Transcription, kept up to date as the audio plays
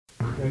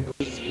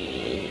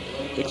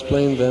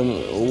Explain them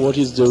what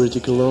is Durutti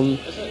Column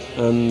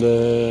and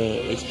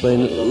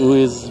explain who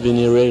is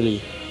Vini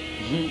Reilly.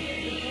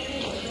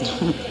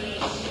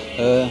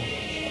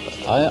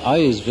 I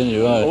use Vini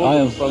Reilly. I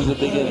am from the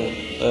beginning.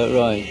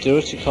 Right.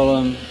 Durutti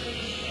Column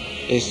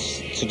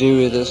is to do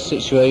with the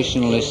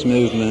situationalist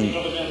movement,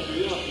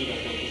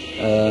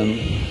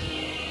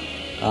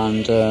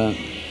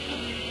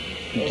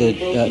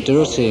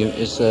 Durutti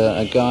is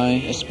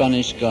a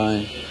Spanish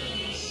guy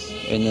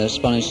in the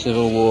Spanish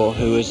Civil War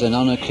who was an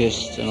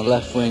anarchist and a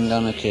left-wing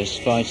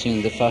anarchist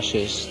fighting the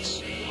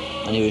fascists,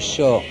 and he was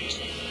shot,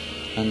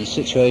 and the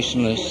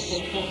situationalists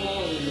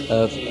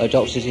have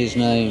adopted his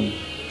name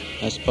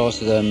as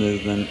part of their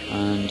movement,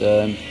 and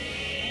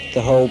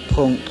the whole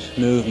punk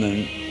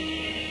movement,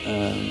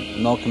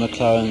 Malcolm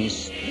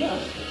McLaren's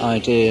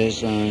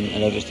ideas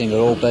and everything are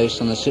all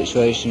based on the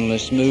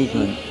situationalist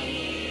movement.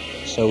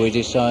 So we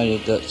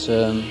decided that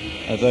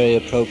a very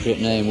appropriate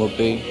name would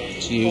be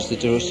to use the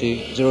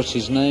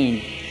Durutti's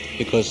name,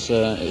 because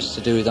it's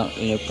to do with that.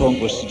 Punk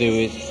was to do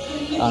with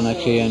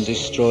anarchy and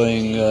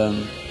destroying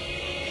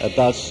a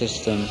bad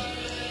system,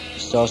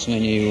 starting a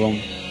new one.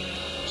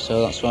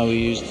 So that's why we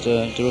used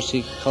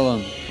Durutti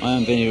Column. I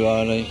am Vini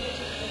Reilly,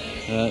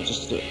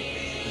 just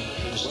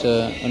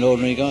an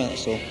ordinary guy.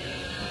 That's all.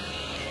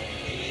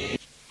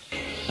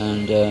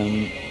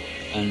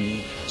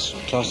 And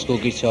classical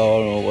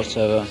guitar or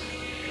whatever.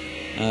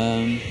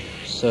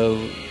 So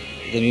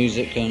the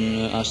music,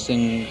 and I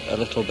sing a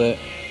little bit.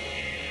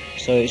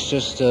 So it's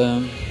just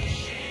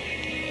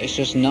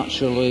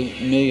naturally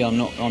me. I'm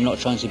not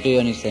trying to be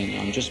anything.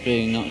 I'm just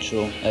being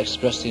natural,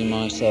 expressing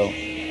myself.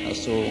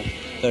 That's all,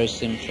 very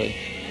simply.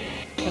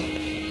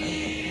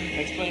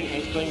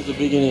 Explain the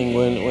beginning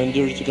when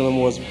Durutti Column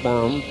was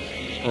bound,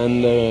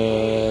 and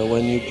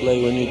when you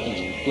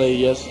play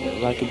yes,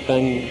 like a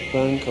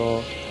punk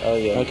or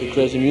like a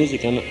crazy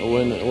music, and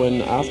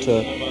when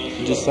after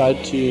you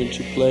decide to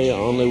play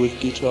only with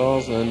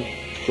guitars and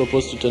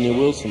propose to Tony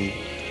Wilson.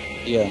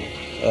 Yeah.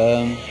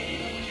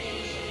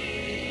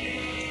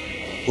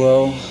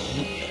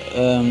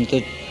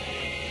 The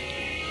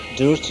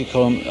Durutti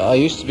Column, I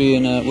used to be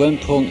when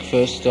punk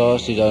first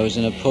started, I was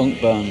in a punk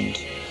band,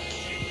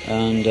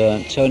 and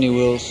Tony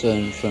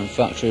Wilson from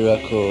Factory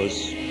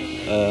Records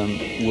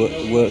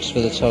works for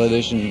the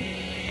television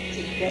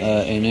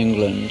in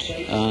England,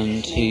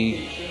 and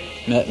he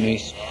met me.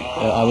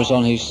 I was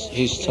on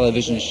his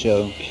television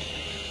show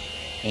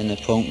in the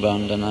punk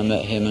band, and I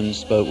met him and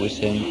spoke with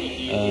him.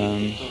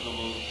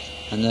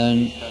 And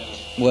then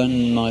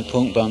when my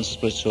punk band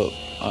split up,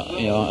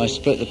 I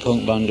split the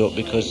punk band up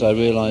because I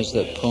realised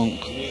that punk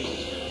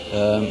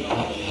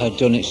had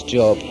done its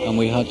job, and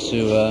we had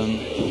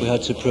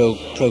to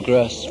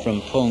progress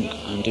from punk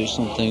and do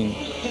something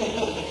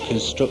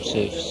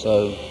constructive.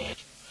 So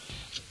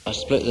I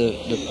split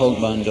the punk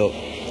band up,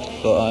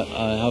 but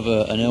I have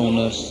an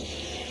illness,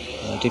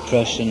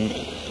 depression,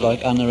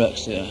 like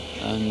anorexia,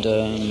 and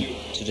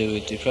to do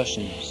with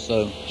depression.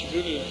 So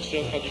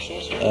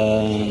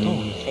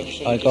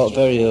I got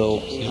very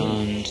ill,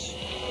 and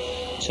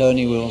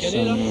Tony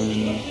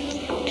Wilson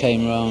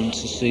came round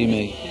to see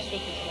me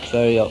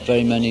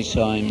very many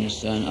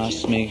times and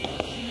asked me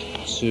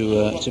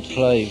to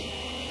play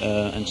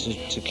and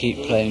to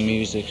keep playing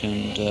music,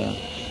 and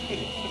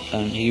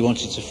he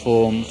wanted to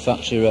form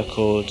Factory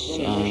Records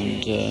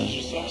and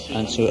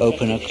to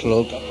open a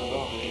club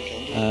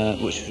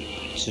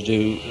to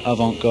do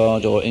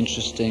avant-garde or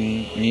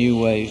interesting new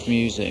wave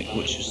music,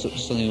 which was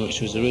something which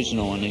was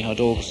original, and he had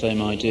all the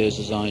same ideas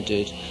as I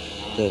did,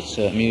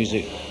 that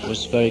music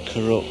was very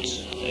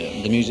corrupt.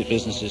 The music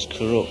business is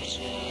corrupt.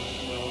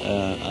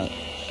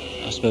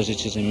 I suppose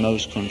it is in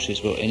most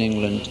countries, but in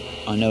England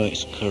I know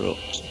it's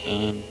corrupt.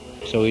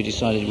 So we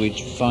decided we'd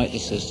fight the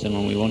system,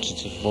 and we wanted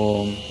to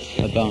form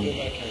a band.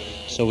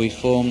 So we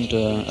formed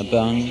a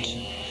band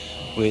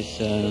with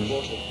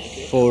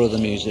 4 other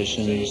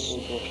musicians,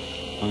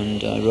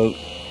 and I wrote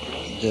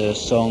the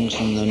songs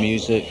and the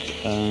music.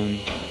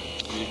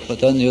 But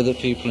then the other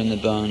people in the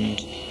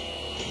band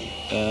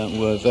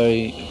were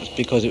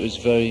because it was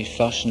very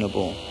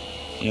fashionable.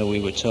 We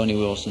were Tony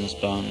Wilson's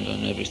band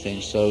and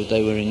everything, so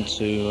they were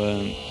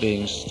into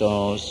being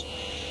stars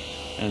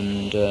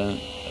and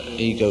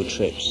ego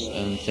trips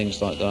and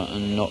things like that,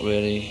 and not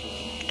really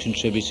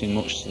contributing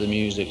much to the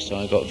music. So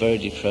I got very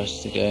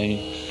depressed again,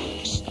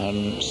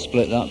 and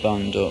split that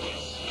band up,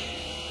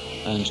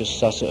 and just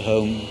sat at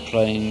home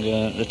playing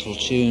little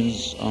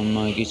tunes on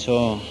my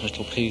guitar,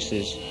 little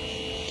pieces.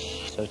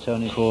 So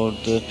Tony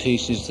called the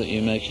pieces that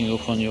you're making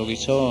up on your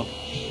guitar.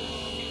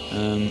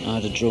 I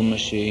had a drum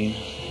machine,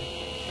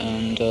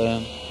 and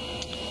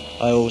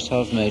I always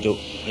have made up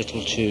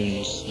little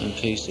tunes and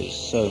pieces.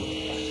 So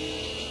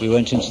we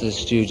went into the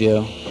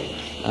studio,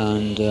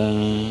 and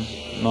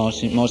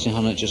Martin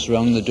Hannett just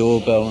rang the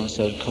doorbell and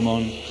said, "Come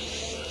on,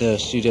 the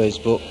studio is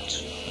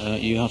booked.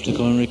 You have to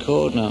come and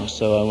record now."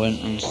 So I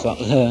went and sat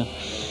there,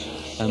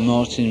 and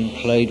Martin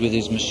played with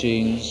his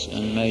machines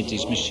and made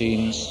these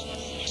machines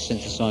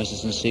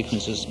synthesizers and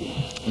sequencers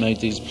made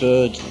these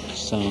bird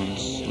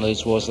sounds,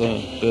 les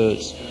oiseaux,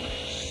 birds.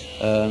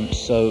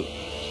 So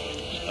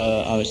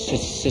I was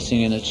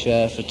sitting in a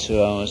chair for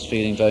 2 hours,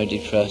 feeling very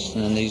depressed,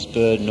 and then these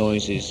bird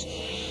noises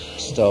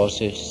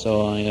started.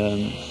 So I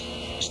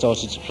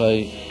started to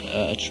play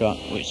a track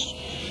which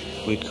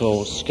we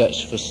call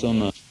Sketch for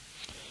Summer,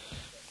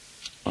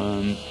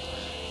 and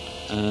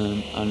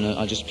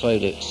I just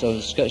played it. So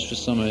the Sketch for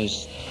Summer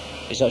is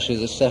actually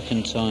the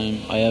second time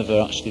I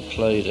ever actually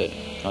played it.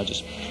 I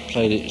just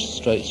played it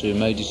straight through,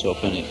 made it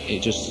up, and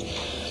it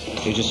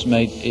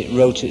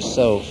wrote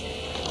itself.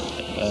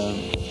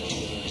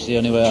 It's the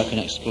only way I can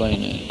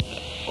explain it.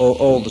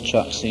 All the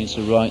tracks seem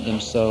to write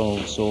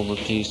themselves, all the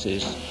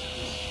pieces.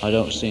 I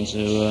don't seem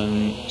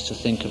to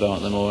think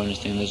about them or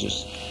anything.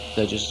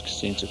 They just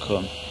seem to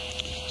come.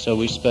 So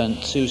we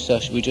spent 2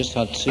 sessions. We just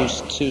had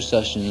two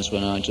sessions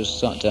when I just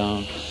sat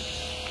down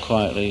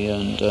quietly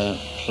and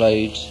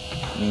played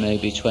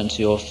maybe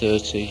 20 or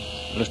 30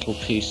 little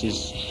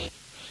pieces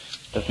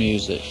of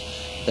music.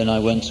 Then I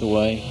went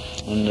away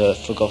and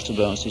forgot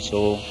about it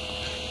all.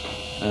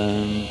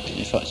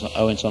 In fact,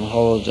 I went on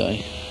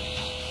holiday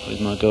with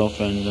my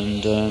girlfriend,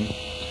 and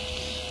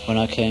when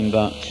I came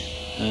back,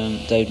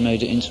 they'd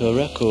made it into a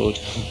record.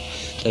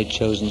 They'd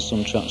chosen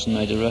some tracks and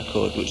made a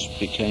record, which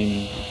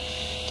became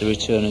The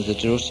Return of the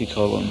Durutti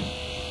Column.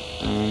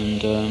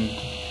 And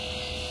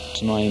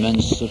to my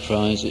immense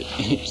surprise,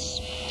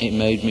 it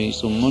made me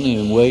some money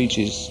and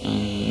wages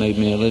and made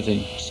me a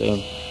living.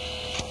 So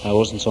I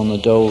wasn't on the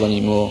dole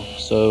anymore.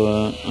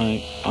 So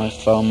I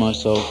found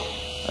myself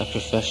a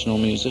professional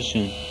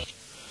musician.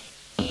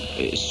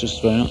 It's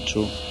just very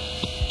natural.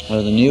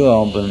 The new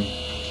album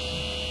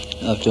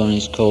I've done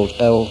is called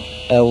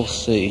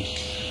LC,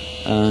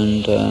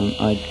 and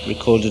I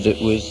recorded it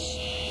with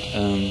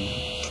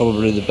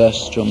probably the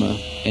best drummer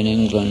in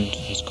England.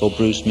 He's called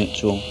Bruce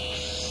Mitchell,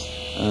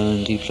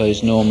 and he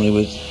plays normally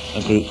with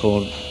a group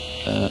called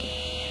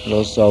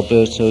Los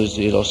Albertos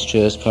y los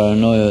Tres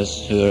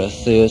Paranoias, who are a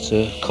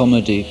theatre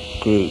comedy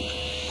group,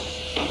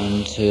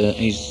 and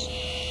he's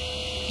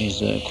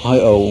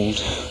quite old.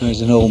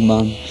 He's an old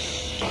man,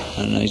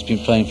 and he's been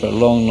playing for a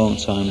long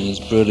time, and he's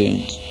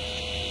brilliant.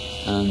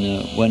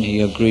 And when he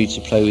agreed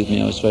to play with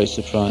me, I was very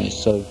surprised.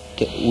 So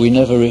we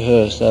never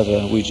rehearse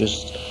ever. We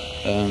just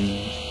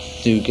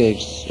do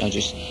gigs. I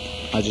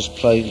just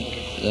play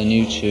a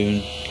new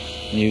tune,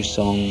 new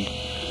song,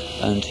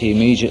 and he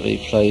immediately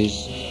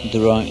plays the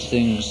right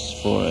things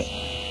for it.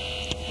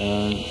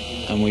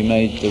 And we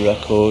made the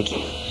record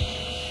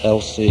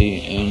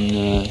LC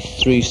in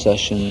 3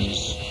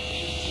 sessions.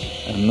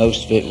 And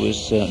most of it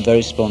was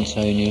very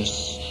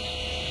spontaneous.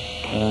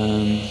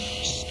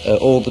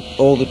 All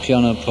the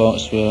piano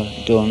parts were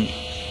done.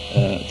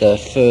 Their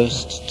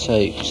first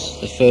takes,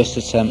 the first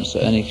attempts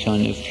at any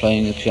kind of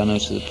playing the piano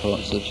to the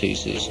parts of the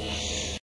pieces.